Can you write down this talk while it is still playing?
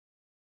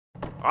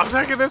I'm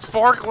taking this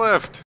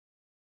forklift!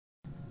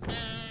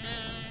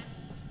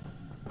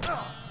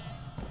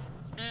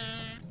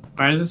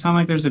 Why does it sound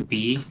like there's a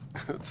bee?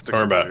 It's the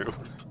Don't worry about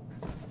kazoo.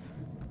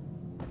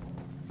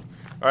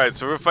 Alright,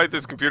 so we fight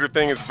this computer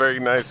thing. It's a very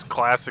nice,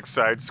 classic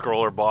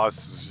side-scroller boss.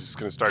 Is just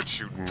gonna start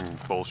shooting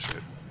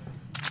bullshit.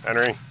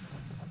 Henry?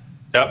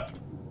 Yep.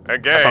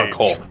 Engage! I found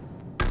coal.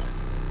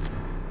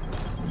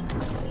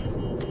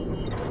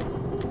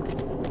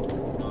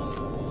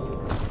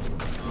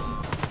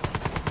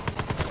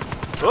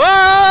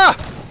 Ah!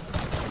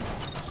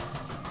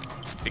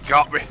 He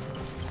got me.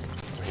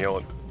 I'm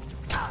healing.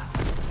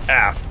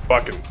 Ah,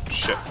 fucking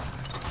shit.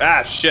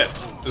 Ah, shit.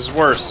 This is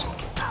worse.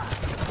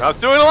 Now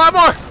it's doing a lot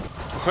more!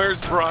 Where's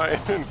Brian?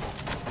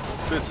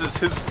 This is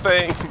his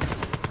thing.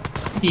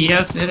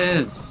 Yes, it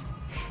is.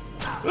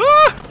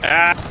 Ah!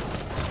 Ah!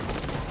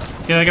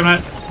 I feel like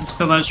I'm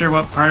still not sure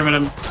what part of it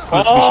I'm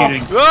supposed to be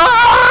shooting.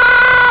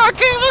 Ah! I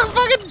can't even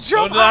fucking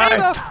jump Don't high die.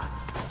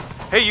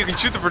 enough! Hey, you can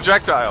shoot the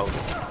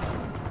projectiles.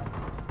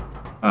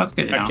 Oh, that's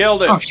good. I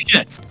killed it. Oh,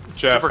 shit.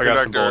 Jeff, I got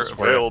some bullets Superconductor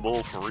for you.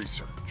 available for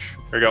research.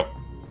 Here we go.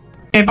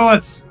 Okay,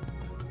 bullets.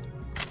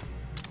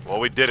 Well,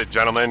 we did it,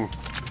 gentlemen.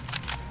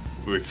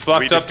 We fucked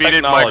We up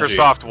defeated technology.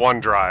 Microsoft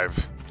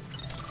OneDrive.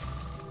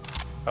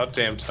 About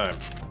damn time.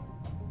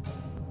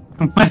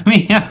 Let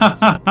me.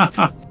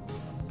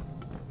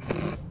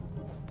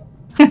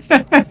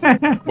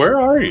 Where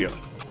are you?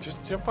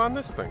 Just jump on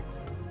this thing.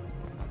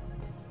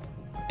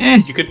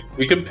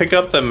 We could pick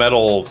up the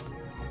metal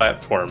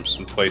platforms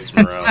and place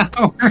them It's around.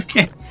 not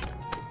working.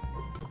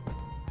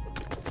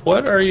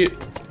 What are you?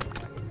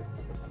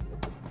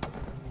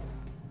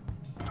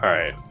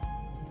 Alright.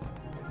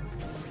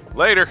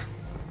 Later.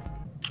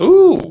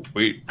 Ooh, That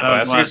was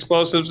classic last.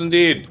 explosives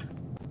indeed.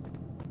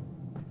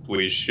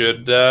 We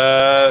should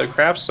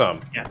craft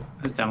some. Yeah,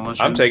 there's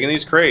demolition. I'm taking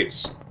these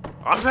crates.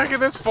 I'm taking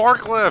this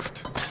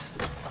forklift.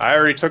 I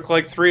already took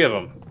like 3 of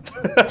them.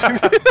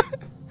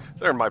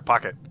 They're in my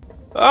pocket.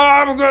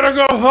 I'm gonna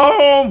go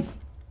home.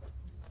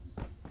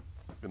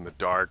 In the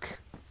dark.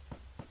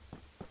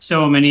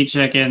 So many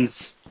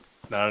chickens.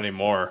 Not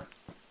anymore.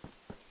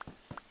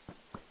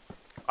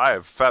 I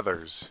have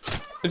feathers.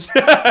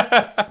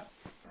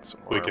 Some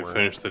We can armor.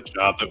 finish the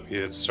job that we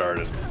had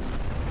started.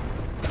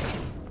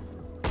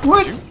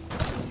 What?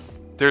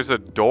 There's a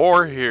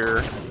door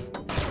here.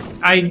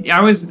 I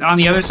was on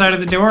the other side of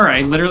the door.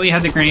 I literally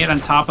had the grenade on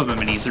top of him,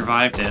 and he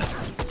survived it.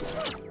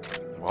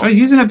 Well, I was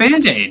using a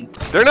band-aid.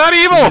 they're not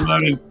evil!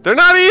 They're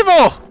not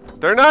evil!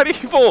 They're not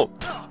evil!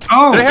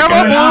 Oh, They have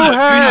a blue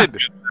head!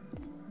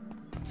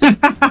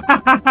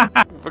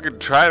 head. Fucking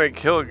trying to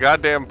kill a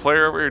goddamn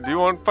player over here. Do you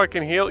want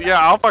fucking heal? Yeah,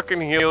 I'll fucking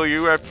heal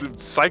you after the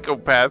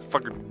psychopath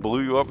fucking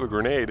blew you off with a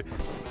grenade.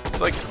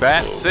 It's like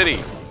Bat City.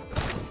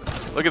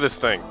 Look at this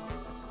thing.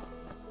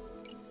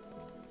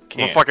 I'm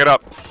gonna fuck it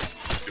up.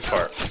 Too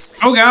far.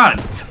 Oh god.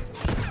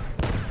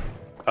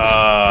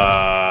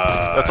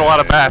 That's a lot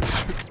of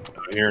bats.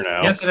 I'm here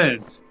now. Yes, it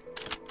is.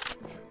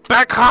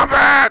 Bat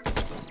combat!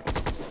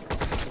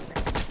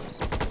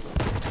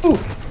 Ooh.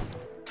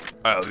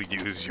 I'll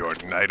use your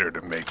niter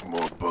to make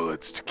more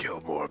bullets to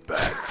kill more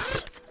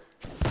bats.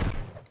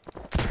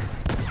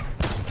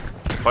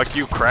 Fuck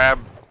you, crab.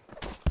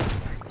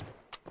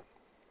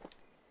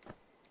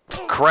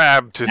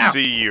 Crab to Ow.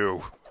 see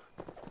you.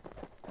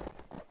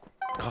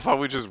 How about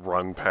we just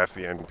run past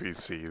the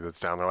NPC that's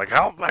down there like,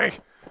 help me!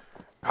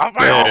 Help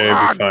me, Yeah, oh it'll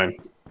god! be fine.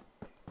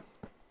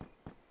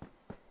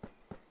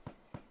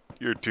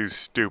 You're too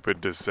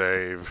stupid to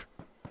save.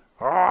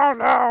 Oh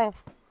no!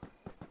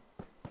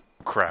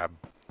 Crab.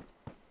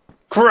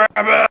 Crap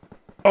it!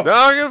 No,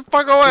 get the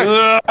fuck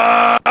away!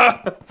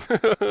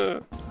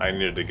 I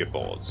needed to get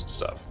bullets and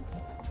stuff.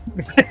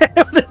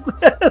 What is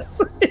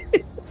this?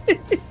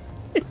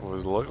 What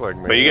does it look like,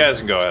 man? But you guys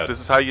can go ahead. This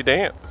is how you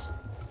dance.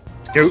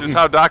 This Scooting. is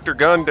how Dr.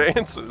 Gunn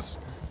dances.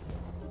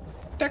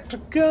 Dr.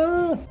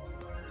 Gun!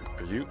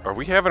 Are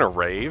we having a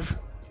rave?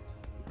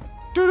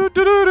 The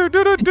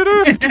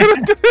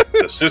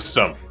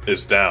system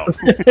is down.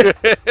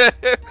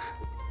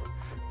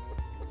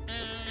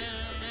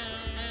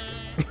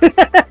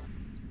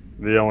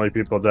 The only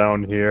people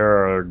down here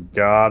are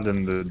God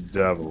and the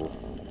devil.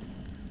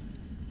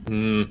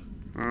 Hmm.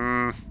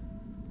 Mm,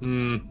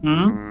 Hmm.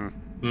 Hmm?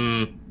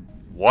 Hmm.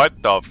 what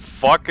the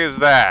fuck is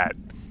that?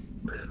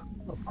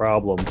 A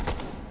problem.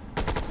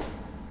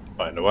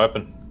 Find a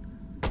weapon.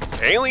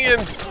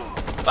 Aliens!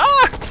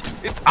 Ah!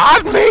 It's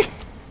on me!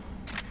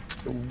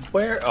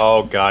 Where?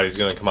 Oh god, he's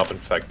gonna come up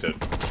infected.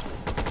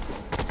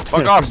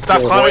 Fuck off! Stop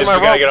Boys, climbing my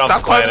we gotta get rope! off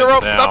Stop the climbing the rope!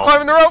 planet Stop now.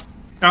 climbing the rope!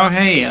 Oh,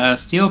 hey,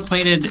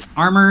 steel-plated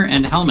armor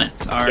and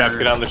helmets are Jeff,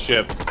 get on the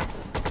ship.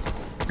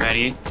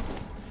 ready.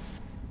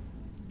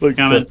 Look,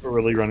 Coming.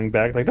 desperately running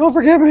back, like, don't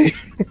forget me!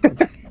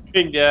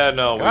 Yeah,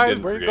 no, we Guys,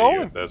 didn't where you forget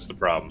going? That's the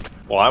problem.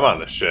 Well, I'm on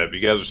the ship. You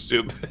guys are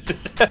stupid.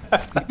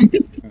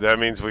 That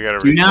means we gotta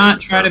Do restart not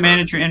the try to server.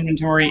 manage your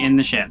inventory in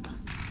the ship.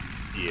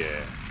 Yeah.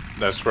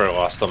 That's where I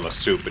lost all my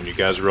soup, and you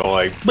guys were all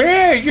like,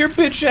 "Man, your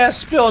bitch ass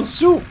spilling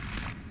soup."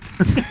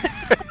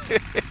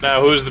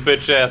 Now, who's the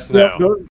bitch ass now? Those